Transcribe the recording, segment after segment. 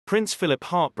Prince Philip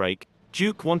heartbreak.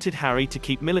 Duke wanted Harry to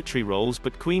keep military roles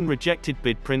but Queen rejected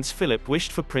bid. Prince Philip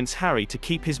wished for Prince Harry to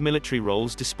keep his military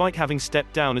roles despite having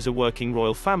stepped down as a working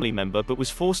royal family member but was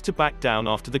forced to back down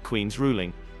after the Queen's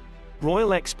ruling.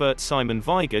 Royal expert Simon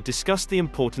Vigar discussed the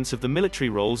importance of the military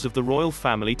roles of the royal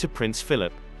family to Prince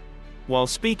Philip. While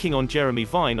speaking on Jeremy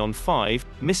Vine on 5,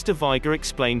 Mr. Vigar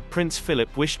explained Prince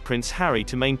Philip wished Prince Harry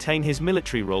to maintain his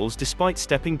military roles despite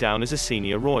stepping down as a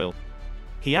senior royal.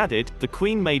 He added, "The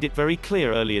Queen made it very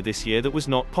clear earlier this year that was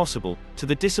not possible, to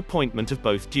the disappointment of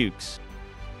both dukes."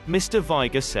 Mr.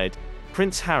 Vigar said,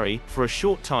 "Prince Harry, for a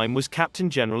short time was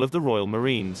Captain General of the Royal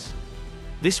Marines.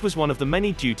 This was one of the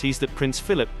many duties that Prince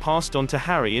Philip passed on to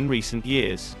Harry in recent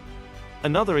years.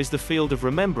 Another is the Field of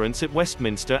Remembrance at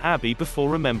Westminster Abbey before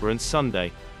Remembrance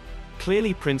Sunday.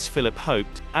 Clearly Prince Philip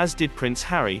hoped, as did Prince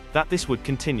Harry, that this would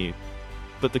continue.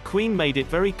 But the Queen made it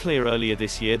very clear earlier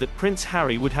this year that Prince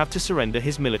Harry would have to surrender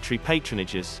his military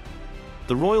patronages.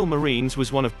 The Royal Marines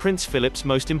was one of Prince Philip's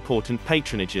most important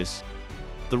patronages.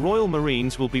 The Royal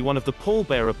Marines will be one of the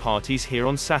pallbearer parties here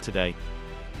on Saturday.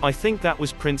 I think that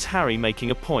was Prince Harry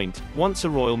making a point, once a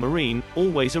Royal Marine,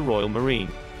 always a Royal Marine.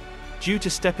 Due to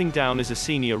stepping down as a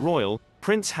senior royal,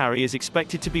 Prince Harry is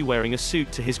expected to be wearing a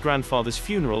suit to his grandfather's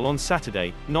funeral on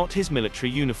Saturday, not his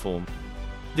military uniform.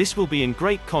 This will be in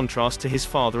great contrast to his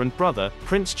father and brother,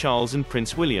 Prince Charles and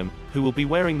Prince William, who will be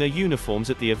wearing their uniforms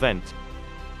at the event.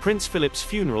 Prince Philip's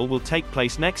funeral will take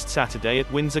place next Saturday at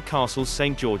Windsor Castle's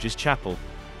St. George's Chapel.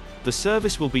 The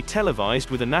service will be televised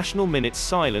with a national minute's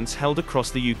silence held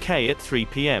across the UK at 3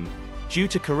 p.m. Due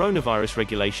to coronavirus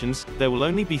regulations, there will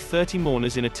only be 30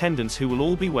 mourners in attendance who will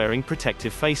all be wearing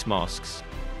protective face masks.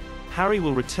 Harry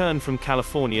will return from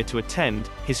California to attend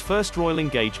his first royal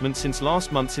engagement since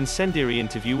last month's incendiary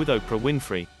interview with Oprah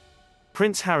Winfrey.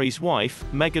 Prince Harry's wife,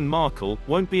 Meghan Markle,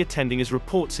 won't be attending as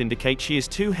reports indicate she is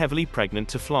too heavily pregnant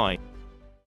to fly.